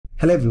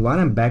Hello everyone,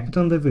 I'm back with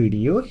another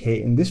video.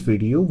 Hey, in this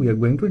video, we are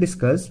going to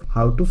discuss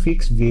how to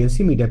fix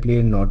VLC Media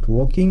Player not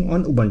working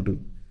on Ubuntu.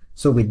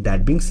 So with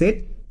that being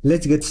said,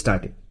 let's get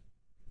started.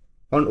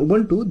 On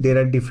Ubuntu, there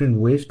are different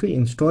ways to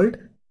install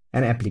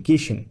an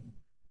application.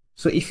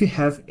 So if you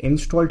have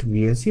installed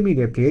VLC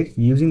Media Player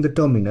using the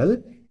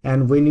terminal,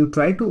 and when you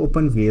try to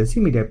open VLC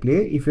Media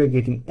Player, if you are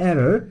getting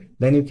error,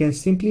 then you can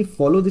simply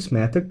follow this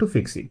method to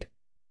fix it.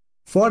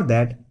 For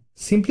that,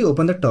 simply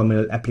open the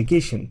terminal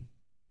application.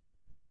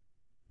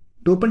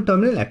 To open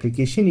terminal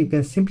application, you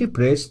can simply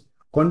press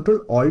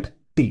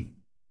Ctrl-Alt-T.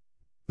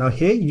 Now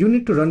here you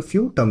need to run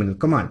few terminal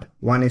commands.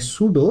 One is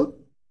sudo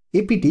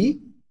apt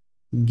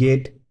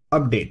get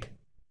update.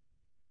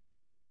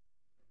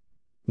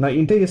 Now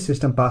enter your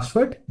system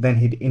password, then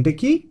hit enter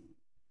key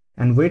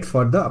and wait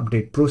for the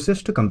update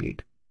process to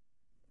complete.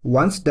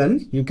 Once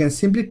done, you can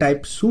simply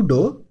type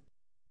sudo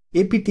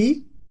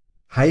apt-get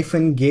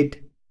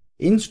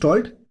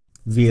installed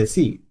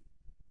VLC.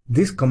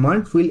 This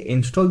command will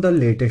install the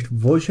latest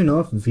version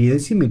of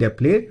VLC Media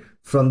Player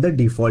from the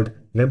default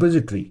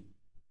repository.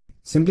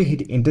 Simply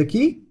hit enter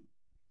key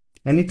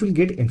and it will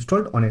get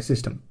installed on a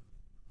system.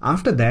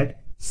 After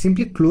that,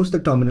 simply close the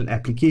terminal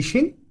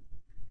application,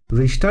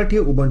 restart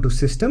your Ubuntu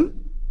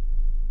system,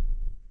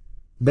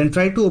 then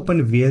try to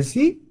open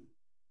VLC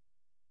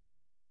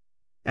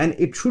and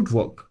it should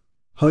work.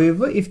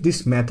 However, if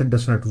this method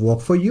does not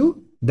work for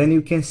you, then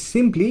you can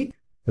simply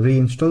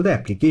reinstall the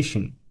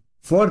application.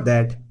 For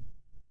that,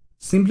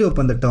 simply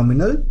open the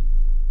terminal.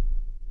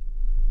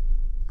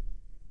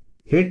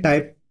 Here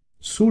type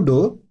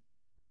sudo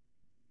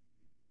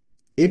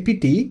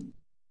apt-get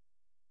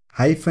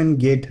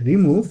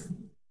remove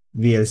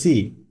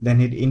VLC. Then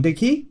hit enter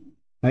key.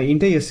 Now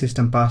enter your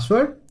system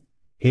password.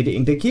 Hit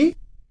enter key.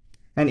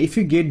 And if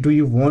you get do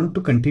you want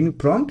to continue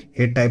prompt,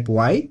 here type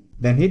Y.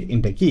 Then hit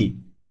enter key.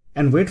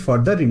 And wait for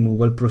the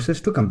removal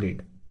process to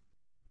complete.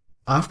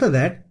 After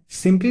that,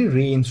 simply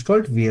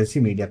reinstall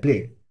VLC Media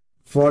Player.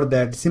 For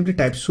that, simply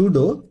type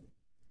sudo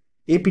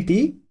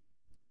apt-get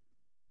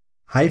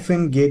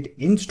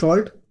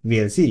installed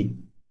VLC.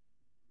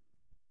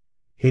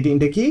 Hit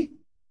enter key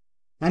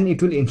and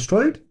it will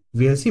install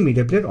VLC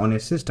Media Player on your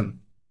system.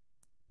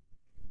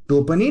 To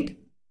open it,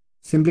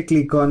 simply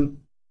click on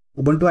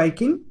Ubuntu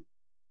icon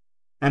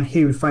and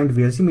here you will find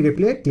VLC Media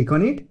Player. Click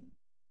on it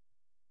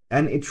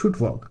and it should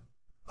work.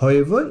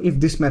 However, if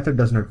this method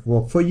does not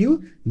work for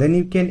you, then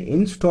you can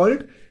install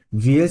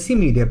VLC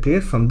Media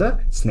Player from the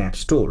Snap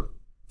Store.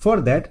 For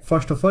that,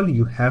 first of all,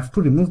 you have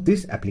to remove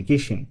this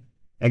application.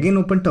 Again,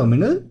 open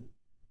terminal.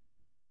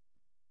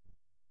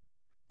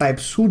 Type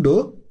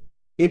sudo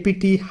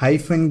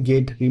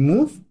apt-get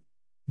remove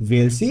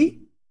VLC.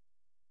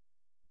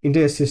 Enter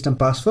your system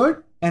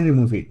password and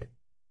remove it.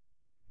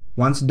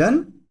 Once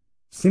done,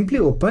 simply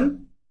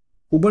open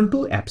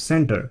Ubuntu App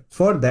Center.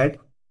 For that,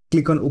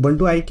 click on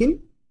Ubuntu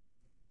icon.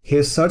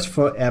 Here search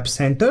for App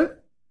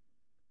Center.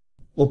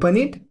 Open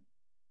it.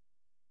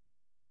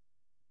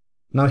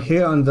 Now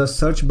here on the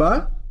search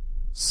bar,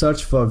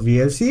 search for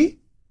VLC.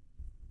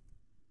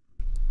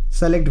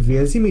 Select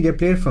VLC Media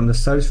Player from the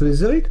search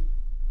result.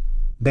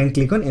 Then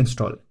click on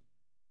install.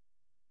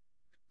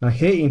 Now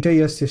here enter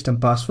your system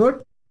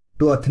password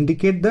to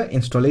authenticate the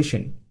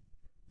installation.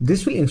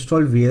 This will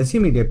install VLC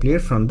Media Player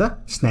from the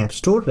Snap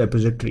Store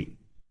repository.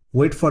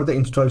 Wait for the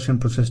installation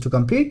process to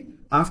complete.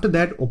 After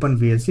that, open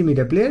VLC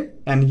Media Player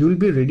and you will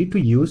be ready to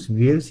use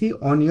VLC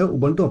on your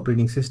Ubuntu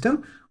operating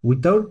system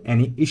without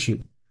any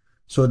issue.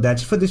 So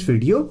that's for this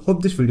video.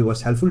 Hope this video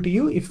was helpful to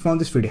you. If you found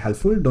this video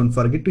helpful, don't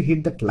forget to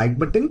hit that like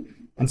button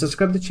and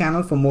subscribe the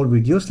channel for more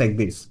videos like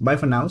this. Bye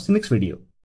for now. See you next video.